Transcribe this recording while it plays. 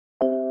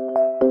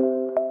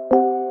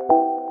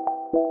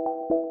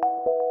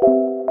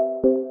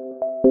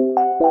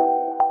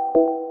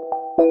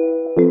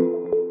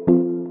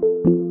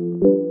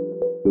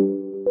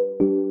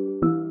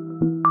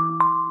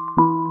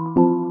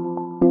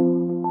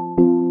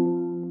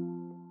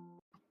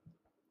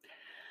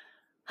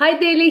Hi,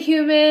 Daily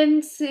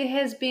Humans. It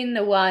has been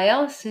a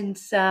while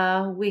since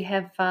we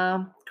have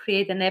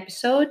created an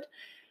episode,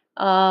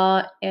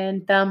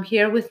 and I'm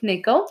here with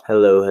Nico.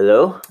 Hello,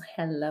 hello.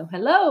 Hello,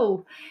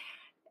 hello.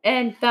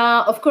 And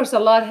of course, a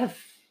lot have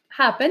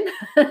happened.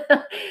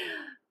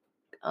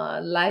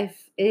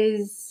 Life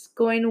is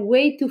going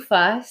way too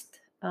fast.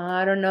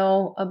 I don't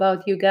know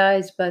about you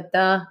guys, but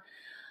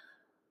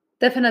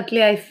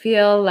definitely I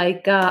feel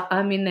like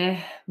I'm in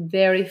a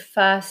very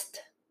fast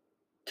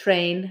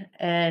train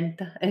and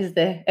is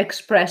the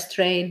express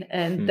train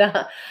and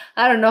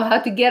I don't know how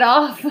to get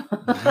off.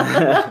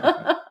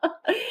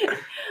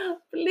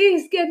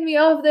 Please get me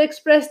off the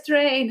express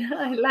train.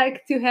 I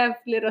like to have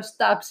little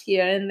stops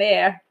here and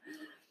there,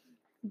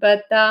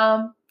 but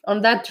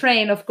on that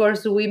train of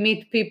course we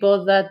meet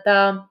people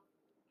that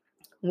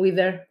we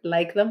either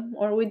like them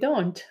or we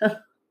don't.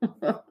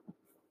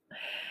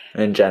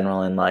 In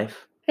general, in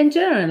life. In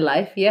general in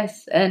life,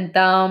 yes.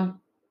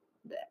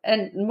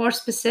 And more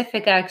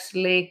specific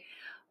actually,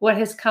 what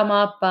has come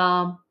up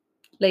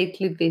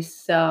lately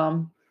this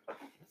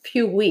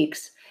few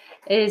weeks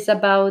is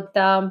about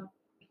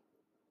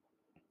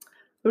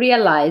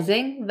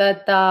realizing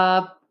that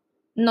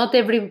not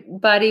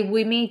everybody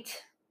we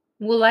meet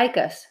will like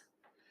us,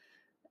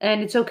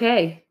 and it's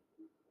okay.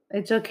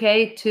 It's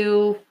okay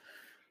to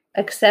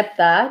accept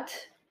that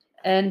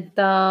and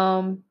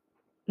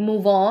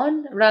move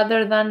on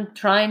rather than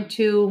trying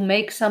to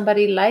make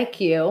somebody like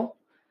you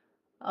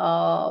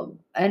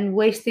and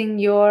wasting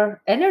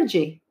your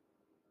energy.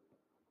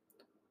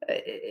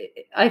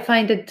 I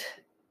find it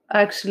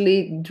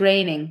actually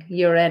draining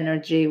your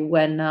energy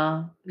when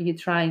you're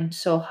trying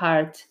so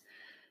hard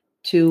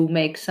to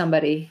make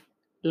somebody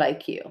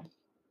like you.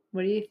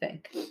 What do you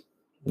think?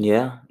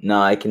 Yeah.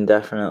 No, I can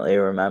definitely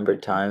remember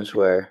times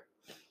where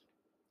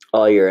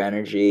all your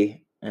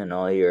energy and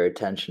all your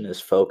attention is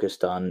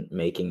focused on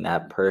making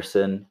that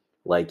person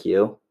like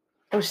you.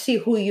 Or see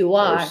who you Or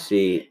are.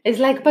 see. It's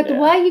like, but Yeah.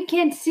 why you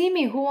can't see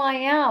me who I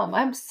am?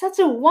 I'm such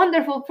a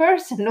wonderful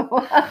person.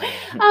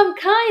 I'm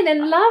kind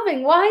and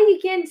loving. Why you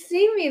can't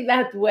see me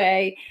that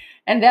way?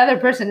 And the other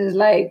person is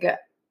like,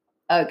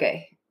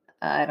 okay,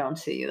 I don't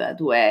see you that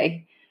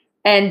way.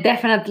 And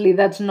definitely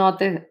that's not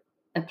a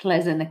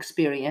pleasant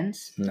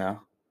experience.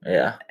 No.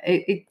 Yeah.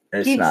 It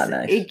It's not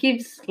nice. It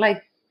gives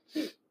like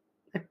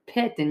a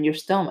pit in your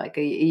stomach.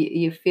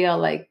 You feel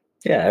like,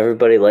 Yeah,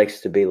 everybody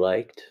likes to be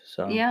liked.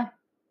 So yeah.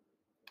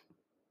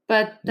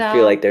 But you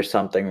feel like there's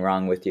something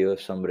wrong with you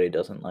if somebody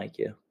doesn't like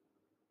you.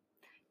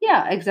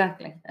 yeah,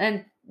 exactly.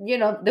 And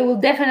there will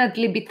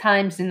definitely be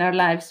times in our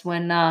lives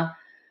when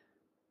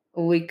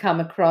we come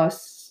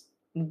across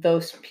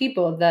those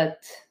people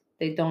that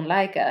they don't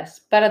like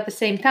us. But at the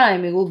same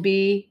time, it will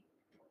be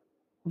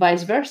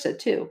vice versa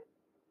too.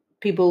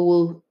 People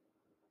will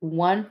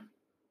want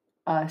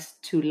us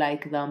to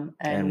like them,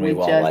 and we we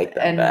won't just like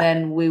them and back.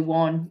 then we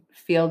won't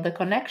feel the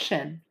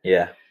connection.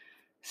 Yeah.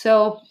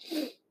 So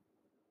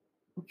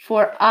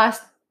for us,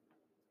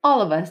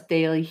 all of us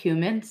daily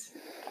humans,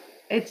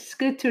 it's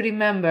good to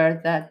remember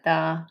that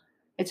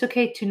it's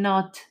okay to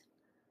not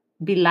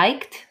be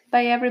liked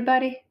by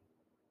everybody,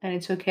 and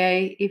it's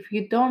okay if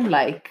you don't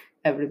like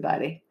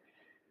everybody.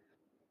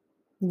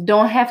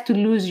 Don't have to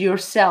lose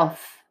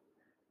yourself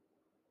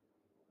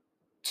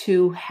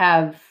to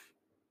have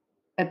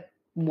a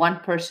one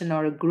person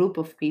or a group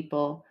of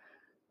people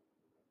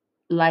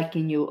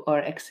liking you or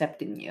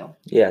accepting you.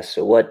 Yeah,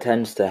 so what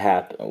tends to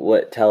happen?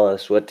 Tell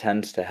us what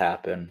tends to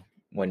happen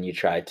when you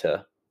try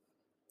to,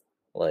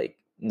 like,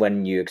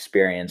 when you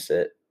experience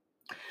it,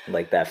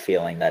 like that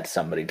feeling that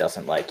somebody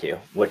doesn't like you.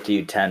 What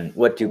do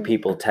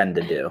people tend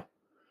to do?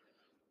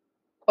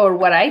 Or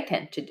what I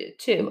tend to do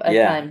too at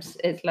Yeah. times.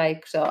 It's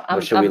like, so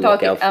What should we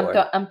look out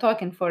for? I'm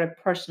talking for a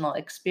personal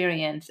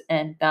experience,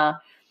 and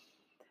there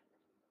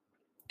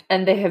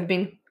have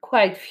been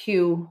quite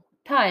few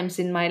times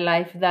in my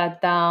life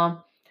that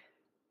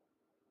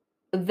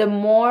the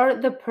more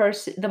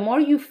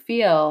you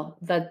feel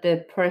that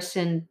the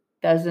person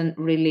doesn't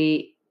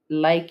really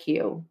like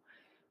you,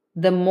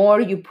 the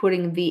more you're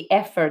putting the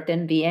effort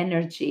and the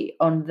energy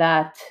on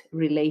that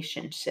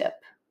relationship,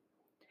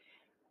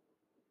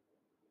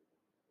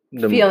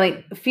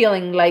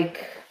 feeling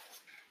like,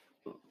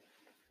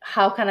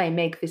 how can I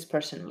make this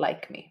person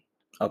like me?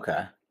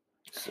 Okay.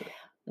 So,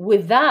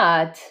 With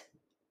that,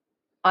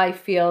 I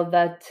feel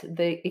that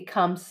it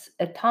comes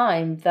a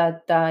time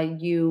that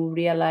you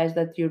realize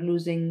that you're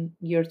losing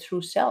your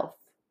true self,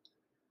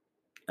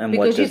 and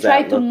because what does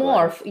that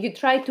look like? you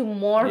try to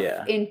morph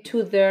Yeah.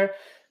 into their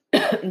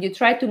you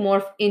try to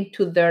morph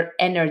into their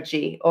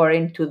energy or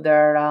into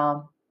their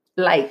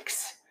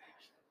likes,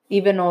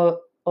 even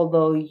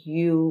although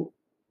you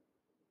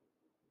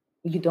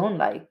don't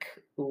like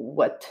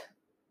what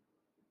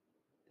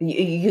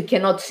you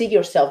cannot see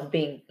yourself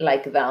being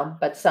like them,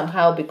 but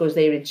somehow because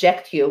they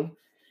reject you,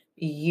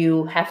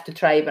 you have to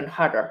try even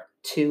harder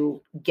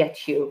to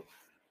get you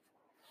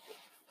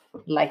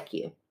like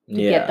you, to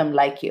get them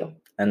like you.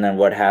 And then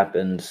what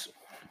happens?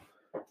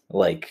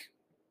 Like,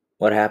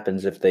 what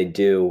happens if they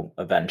do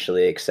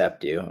eventually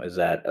accept you? Is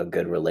that a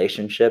good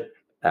relationship?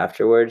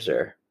 afterwards,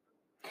 or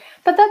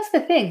But that's the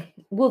thing.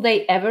 Will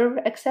they ever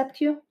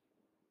accept you?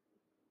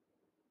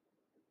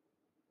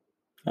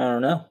 I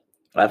don't know.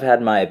 I've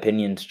had my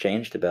opinions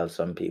changed about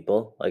some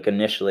people. Like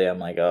initially, I'm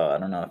like, oh, I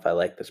don't know if I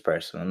like this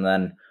person, and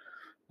then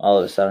all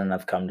of a sudden,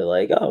 I've come to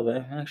like, oh,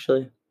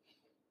 actually,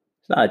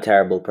 it's not a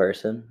terrible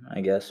person.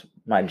 I guess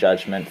my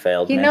judgment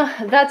failed You me. know,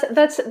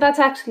 that's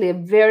actually a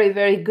very,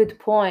 very good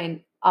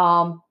point.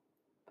 All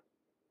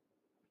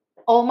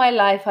my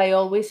life, I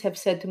always have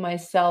said to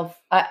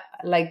myself,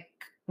 like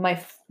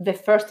the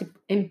first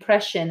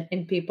impression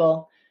in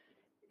people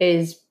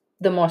is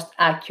the most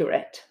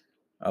accurate.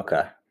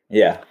 Okay.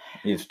 Yeah,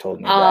 you've told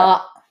me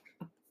that.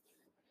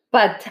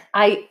 But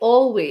I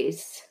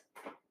always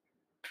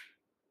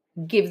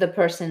give the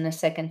person a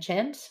second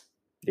chance,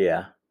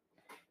 Yeah.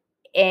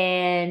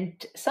 and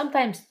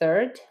sometimes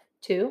third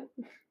too.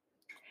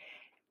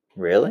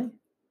 Really?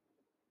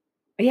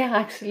 Yeah,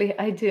 actually,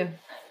 I do.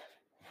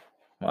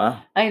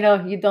 Wow. I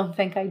know you don't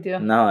think I do.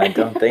 No, I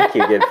don't think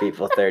you give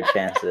people third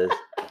chances.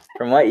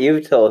 From what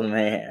you've told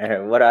me,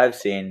 or what I've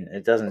seen,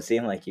 it doesn't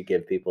seem like you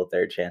give people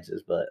third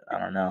chances, but I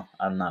don't know.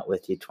 I'm not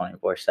with you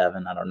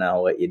 24/7. I don't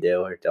know what you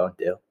do or don't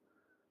do.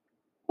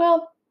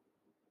 Well,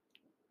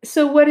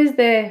 so what is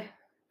the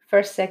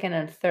first, second,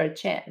 and third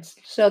chance?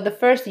 So the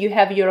first, you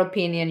have your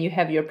opinion, you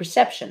have your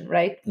perception,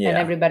 right? And Yeah.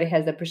 everybody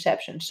has the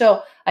perception.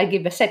 So I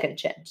give a second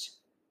chance.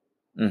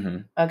 Mm-hmm.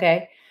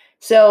 Okay.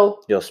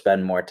 So You'll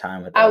spend more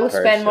time with I that will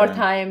spend more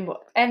person. time,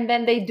 and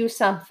then they do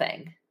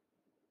something.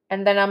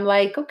 And then I'm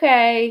like,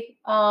 okay,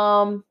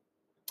 no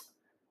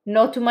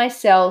to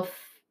myself.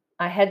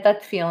 I had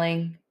that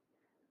feeling.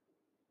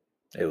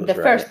 It was The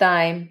right. first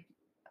time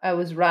I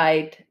was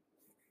right.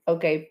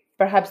 Okay,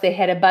 perhaps they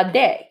had a bad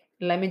day.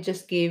 Let me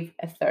just give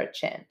a third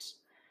chance.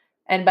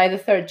 And by the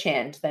third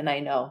chance, then I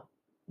know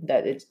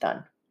that it's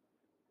done.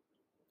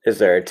 Is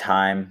there a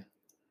time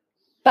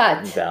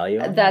But value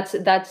on that's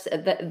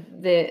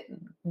the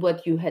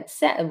what you had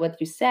said, what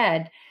you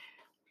said.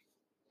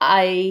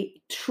 I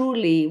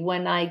truly,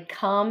 when I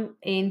come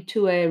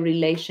into a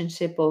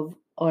relationship of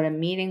or a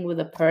meeting with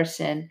a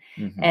person,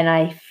 Mhm. and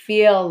I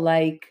feel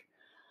like,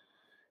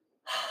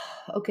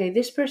 okay,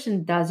 this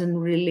person doesn't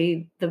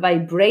really, the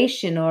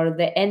vibration or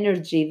the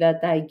energy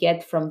that I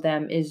get from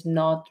them is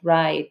not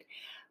right.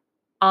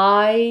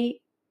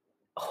 I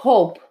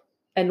hope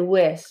and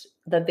wish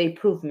that they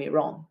prove me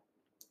wrong.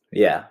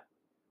 Yeah.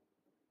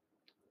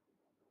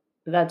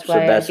 That's So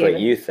why that's I give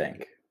what it. you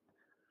think.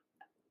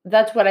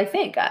 That's what I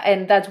think,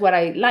 and that's what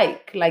I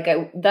like.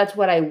 That's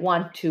what I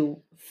want to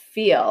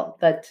feel.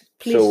 That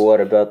please. So what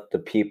about the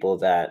people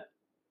that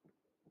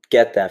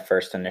get that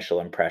first initial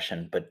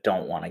impression but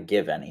don't want to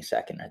give any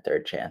second or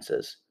third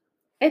chances?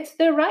 It's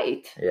their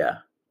right. Yeah.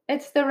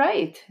 It's the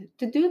right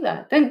to do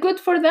that, and good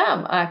for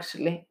them,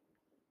 actually.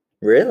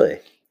 Really?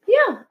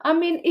 Yeah, I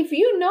mean, if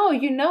you know,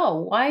 you know.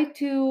 Why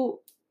to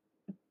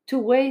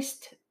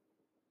waste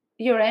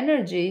your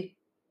energy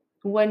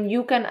when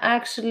you can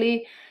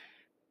actually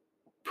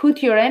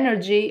put your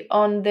energy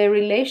on the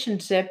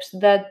relationships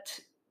that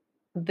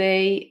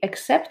they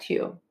accept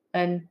you,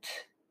 and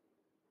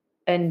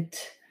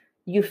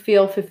you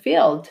feel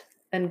fulfilled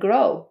and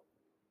grow.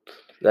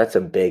 That's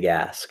a big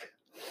ask.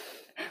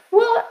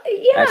 Well,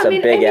 yeah, That's I a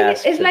mean, big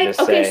ask it's to like,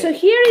 just okay, say so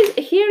here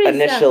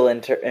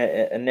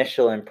is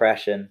initial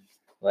impression,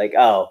 like,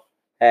 oh,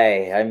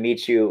 hey, I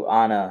meet you,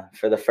 Anna,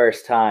 for the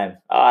first time.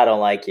 Oh, I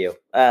don't like you.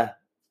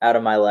 Out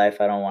of my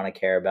life. I don't want to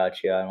care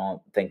about you. I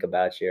won't think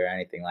about you or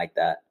anything like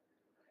that.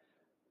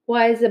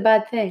 Why is it a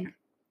bad thing?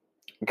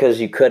 Because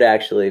you could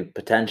actually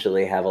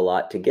potentially have a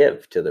lot to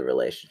give to the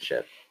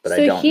relationship, but So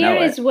I don't here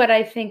know is it. what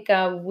I think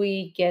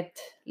we get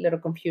a little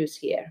confused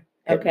here.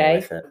 Hit me Okay.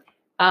 with it.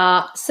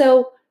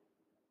 So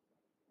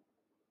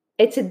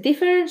it's a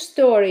different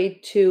story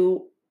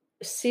to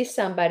see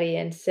somebody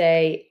and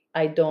say,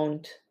 they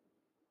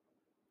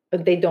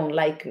don't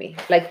like me.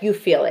 Like you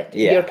feel it.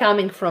 Yeah. You're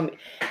coming from,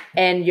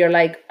 and you're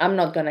like, I'm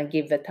not going to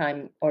give the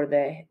time or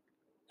the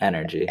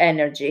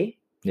Energy.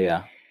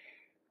 Yeah.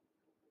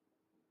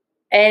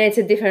 And it's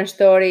a different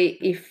story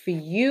if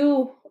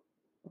you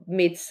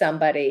meet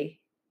somebody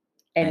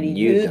and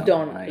you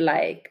don't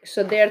like.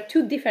 So there are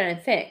two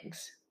different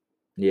things.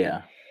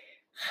 Yeah.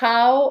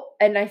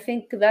 And I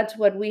think that's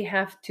what we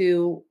have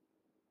to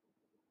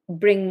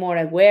bring more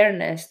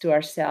awareness to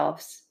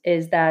ourselves,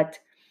 is that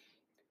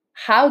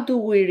how do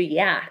we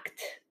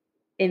react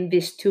in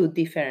these two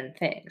different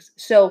things?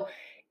 So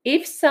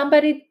if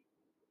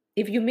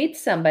you meet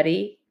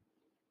somebody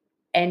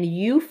and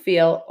you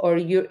feel, or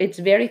it's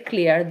very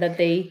clear that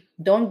they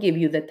don't give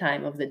you the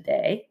time of the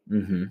day,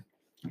 Mm-hmm.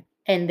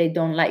 and they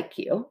don't like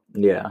you,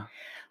 yeah,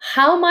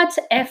 how much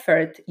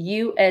effort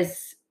you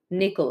as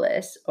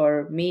Nicholas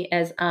or me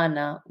as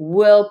Anna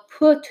will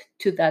put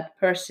to that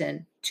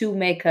person to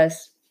make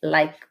us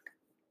like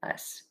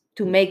us,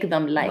 to make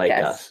them like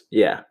us.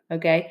 Yeah.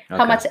 Okay?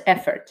 How much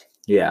effort?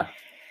 Yeah.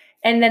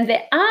 And then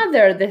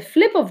the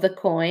flip of the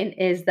coin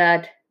is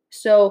that,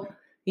 so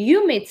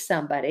you meet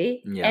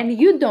somebody and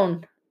you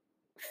don't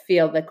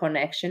feel the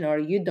connection or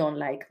you don't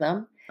like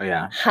them,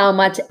 Yeah. how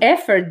much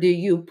effort do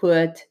you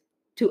put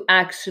to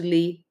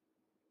actually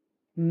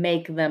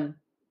make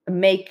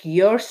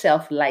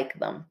yourself like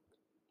them?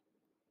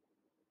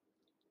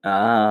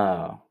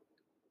 Oh.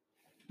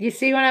 You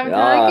see what I'm Oh,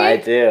 talking? I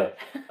do.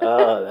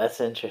 Oh,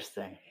 that's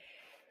interesting.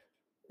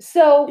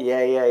 So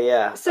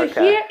Yeah. so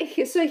Okay.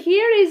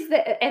 here is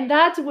the, and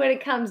that's where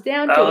it comes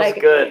down That to, was like,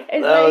 good.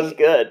 it's That like, was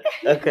good.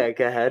 Okay,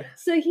 go ahead.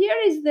 so here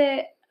is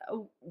the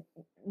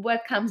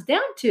what comes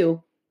down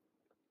to.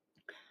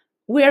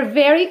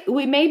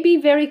 We may be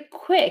very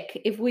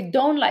quick, if we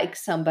don't like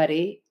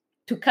somebody,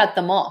 to cut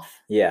them off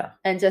Yeah.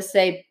 and just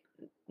say,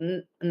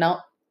 no,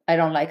 I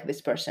don't like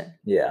this person.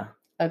 Yeah.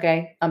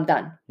 Okay, I'm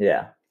done.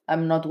 Yeah.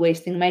 I'm not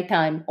wasting my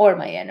time or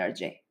my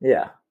energy.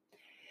 Yeah.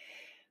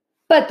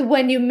 But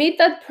when you meet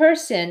that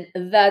person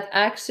that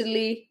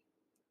actually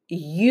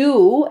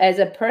you as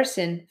a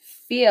person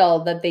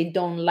feel that they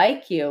don't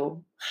like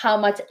you, how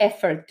much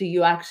effort do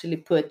you actually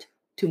put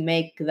to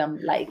make them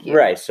like you?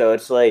 Right. So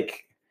it's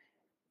like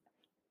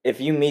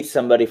if you meet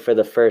somebody for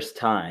the first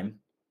time,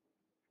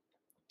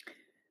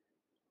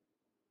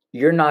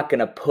 you're not going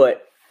to put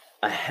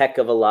a heck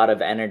of a lot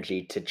of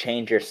energy to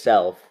change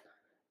yourself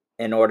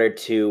in order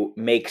to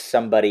make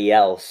somebody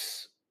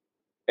else.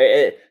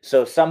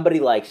 So somebody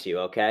likes you,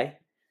 okay?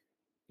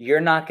 You're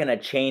not going to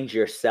change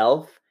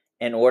yourself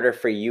in order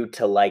for you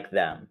to like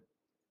them.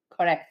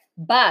 Correct.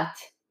 But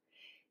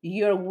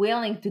you're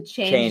willing to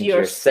change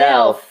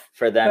yourself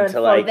for them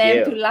to like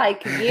you. to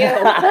like you.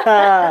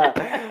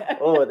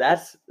 Oh,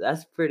 that's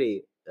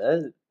pretty.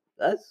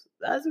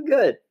 That's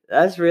good.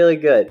 That's really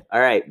good.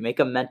 All right, make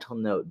a mental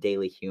note,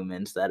 daily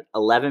humans, that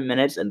 11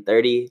 minutes and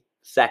 30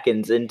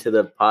 seconds into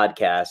the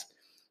podcast,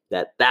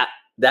 that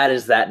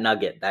is that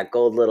nugget, that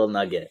gold little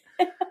nugget.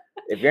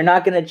 If you're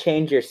not going to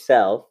change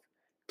yourself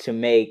to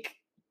make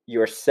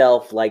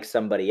yourself like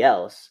somebody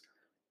else,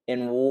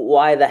 and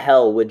why the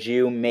hell would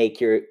you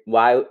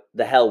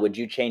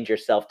change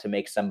yourself to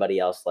make somebody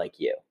else like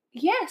you?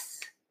 Yes.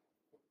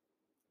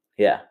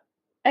 Yeah.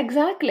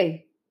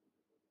 Exactly.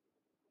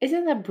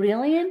 Isn't that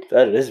brilliant?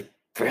 That is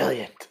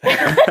brilliant.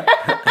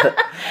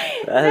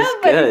 That's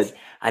good.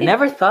 I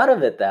never thought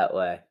of it that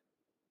way.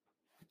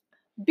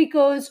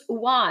 Because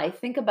why?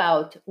 Think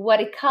about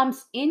what it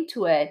comes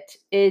into it.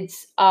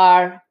 It's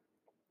our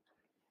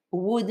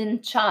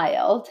wooden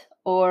child,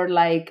 or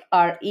like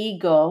our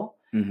ego,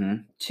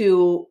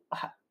 to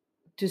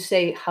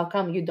say, how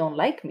come you don't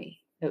like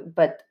me?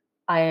 But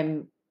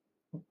I'm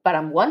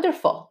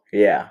wonderful.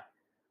 Yeah.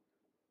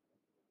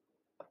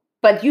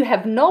 But you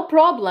have no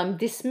problem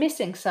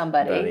dismissing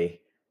somebody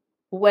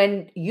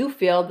when you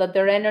feel that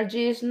their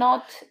energy is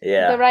not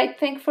the right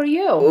thing for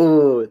you.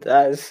 Ooh,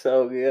 that is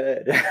so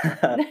good.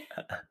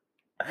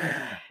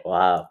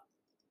 Wow.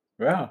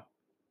 Yeah.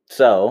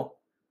 So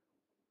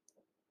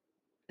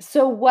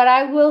what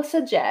I will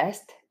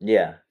suggest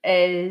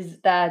is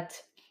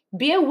that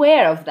be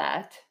aware of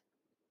that.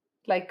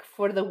 Like,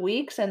 for the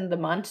weeks and the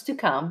months to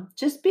come,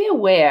 just be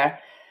aware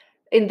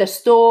in the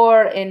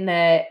store, in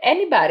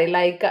anybody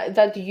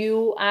that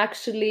you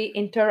actually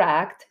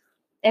interact,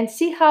 and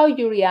see how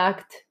you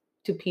react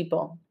to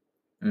people.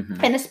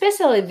 And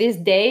especially these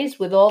days,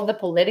 with all the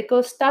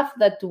political stuff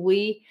that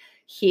we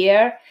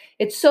hear,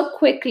 it's so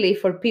quickly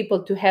for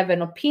people to have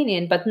an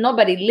opinion, but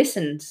nobody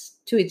listens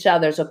to each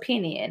other's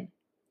opinion,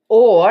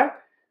 or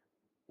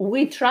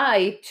we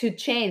try to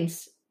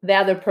change the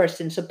other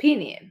person's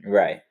opinion,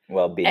 right,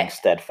 while being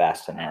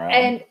steadfast in our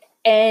own,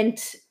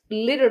 and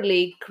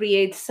literally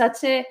create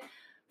such a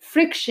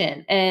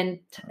friction and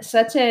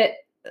such a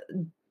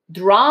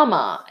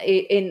drama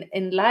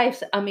in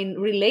lives. I mean,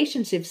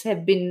 relationships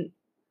have been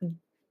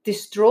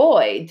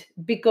destroyed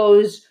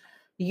because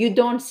you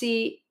don't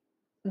see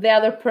the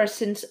other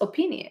person's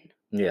opinion.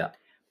 Yeah.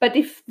 But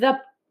if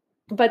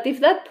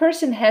that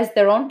person has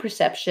their own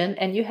perception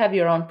and you have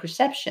your own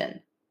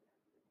perception,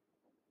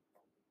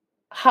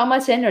 how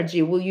much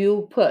energy will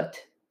you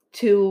put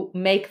to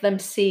make them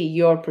see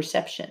your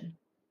perception?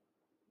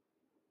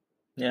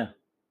 Yeah.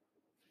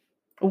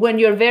 When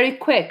you're very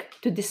quick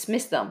to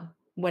dismiss them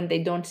when they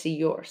don't see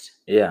yours.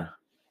 Yeah.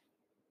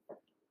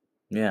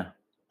 Yeah.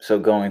 So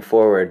going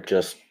forward,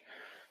 just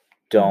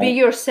don't be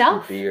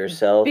yourself. Be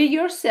yourself. Be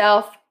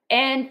yourself,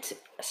 and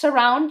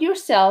surround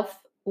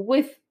yourself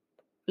with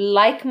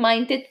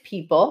like-minded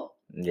people.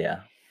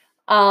 Yeah.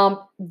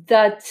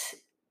 That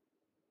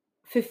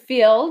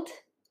fulfilled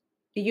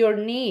your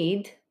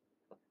need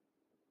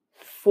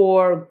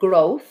for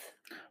growth.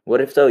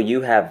 What if, though,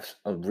 you have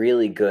a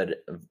really good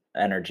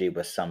energy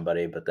with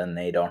somebody, but then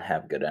they don't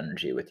have good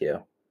energy with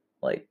you?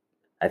 Like,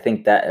 I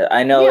think that,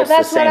 I know it's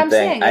the same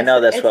thing. I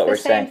know that's what we're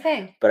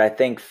saying. But I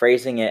think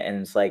phrasing it,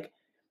 and it's like,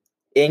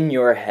 in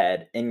your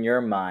head, in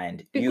your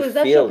mind, because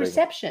that's your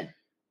perception.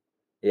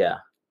 Yeah.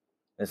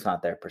 It's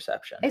not their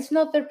perception. It's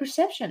not their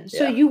perception.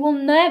 So you will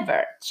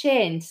never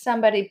change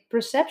somebody's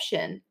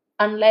perception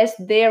unless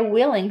they're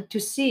willing to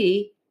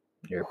see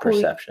your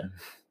perception,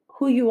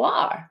 who you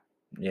are.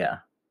 Yeah.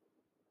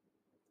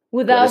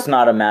 But it's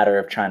not a matter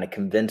of trying to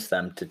convince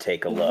them to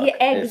take a look. Yeah,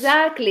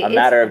 exactly. It's a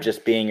matter of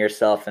just being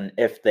yourself, and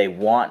if they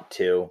want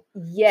to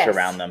Yes.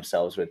 surround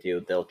themselves with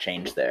you, they'll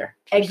change their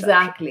perception.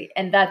 Exactly.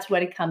 And that's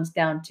what it comes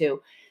down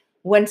to.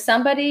 When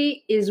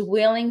somebody is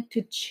willing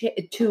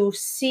to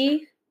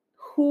see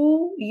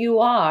who you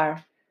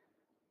are,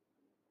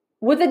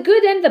 with the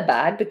good and the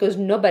bad, because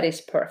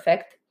nobody's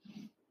perfect,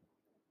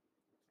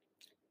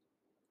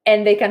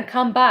 and they can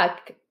come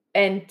back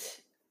and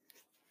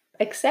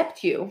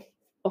accept you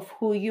of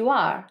who you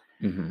are,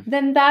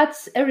 then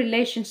that's a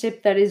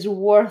relationship that is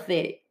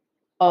worthy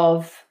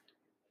of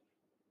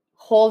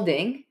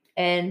holding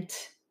and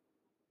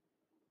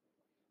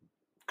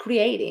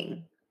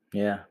creating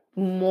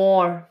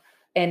more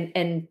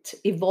and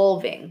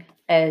evolving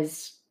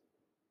as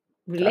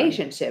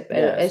relationship,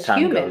 as time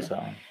human. goes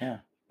on.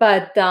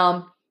 But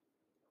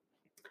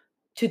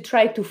to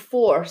try to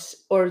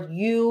force, or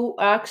you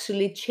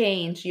actually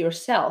change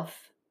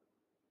yourself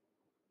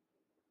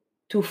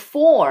to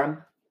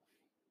form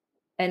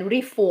and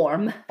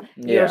reform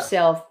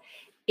yourself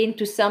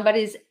into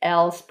somebody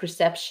else's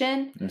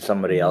perception and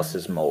somebody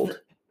else's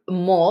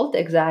mold,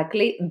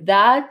 exactly,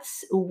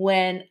 that's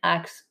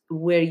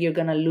where you're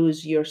gonna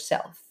lose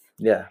yourself.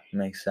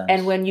 Makes sense.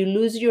 And when you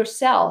lose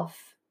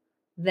yourself,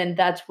 then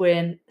that's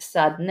when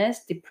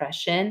sadness,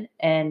 depression,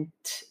 and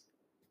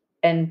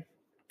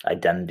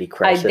identity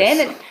crisis.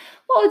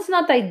 Well, it's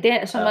not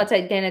so much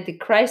identity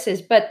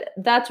crisis, but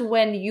that's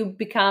when you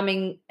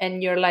becoming,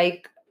 and you're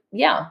like,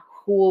 yeah,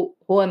 who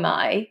am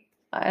I?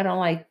 I don't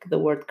like the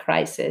word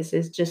crisis.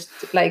 It's just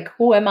like,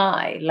 who am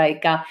I?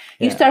 Like,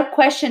 you start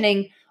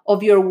questioning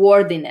of your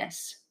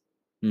worthiness.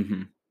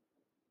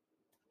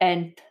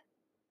 And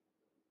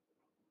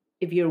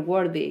if you're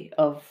worthy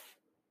of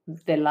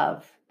the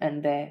love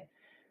and the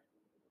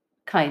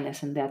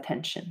kindness and the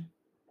attention.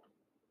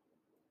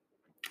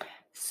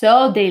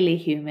 So, daily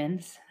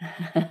humans,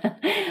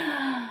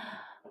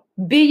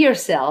 be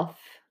yourself.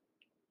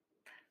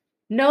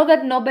 Know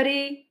that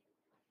nobody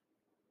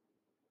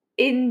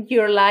in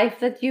your life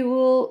that you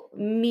will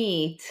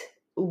meet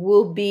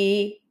will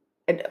be,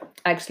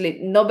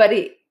 actually,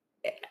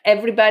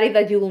 everybody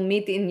that you will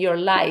meet in your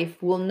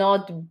life will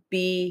not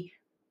be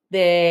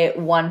the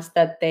ones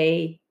that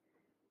they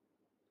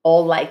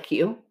all like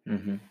you.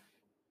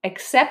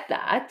 Accept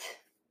that.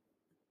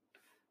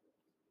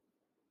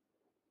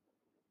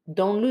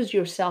 Don't lose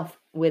yourself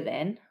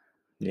within.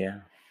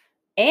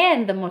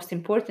 And the most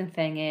important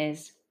thing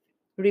is,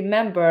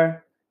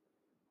 remember,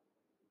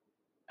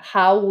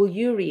 how will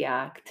you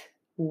react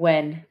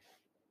when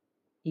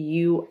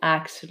you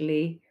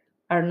actually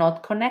are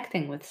not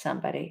connecting with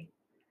somebody?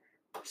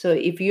 So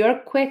if you're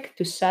quick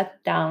to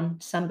shut down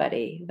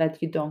somebody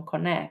that you don't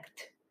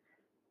connect,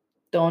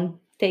 don't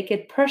take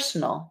it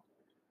personal.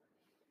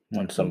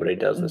 When somebody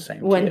does the same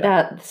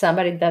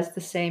somebody does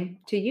the same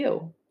to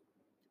you.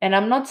 And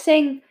I'm not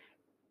saying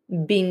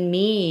be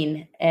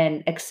mean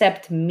and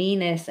accept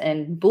meanness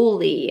and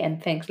bully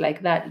and things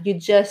like that. You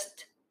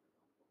just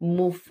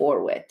move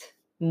forward,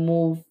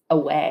 move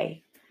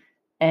away,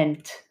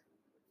 and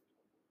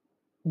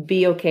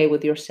be okay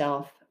with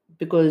yourself,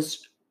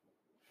 because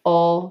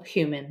all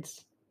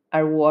humans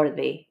are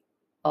worthy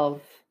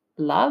of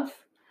love,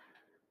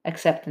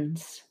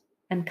 acceptance,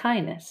 and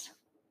kindness.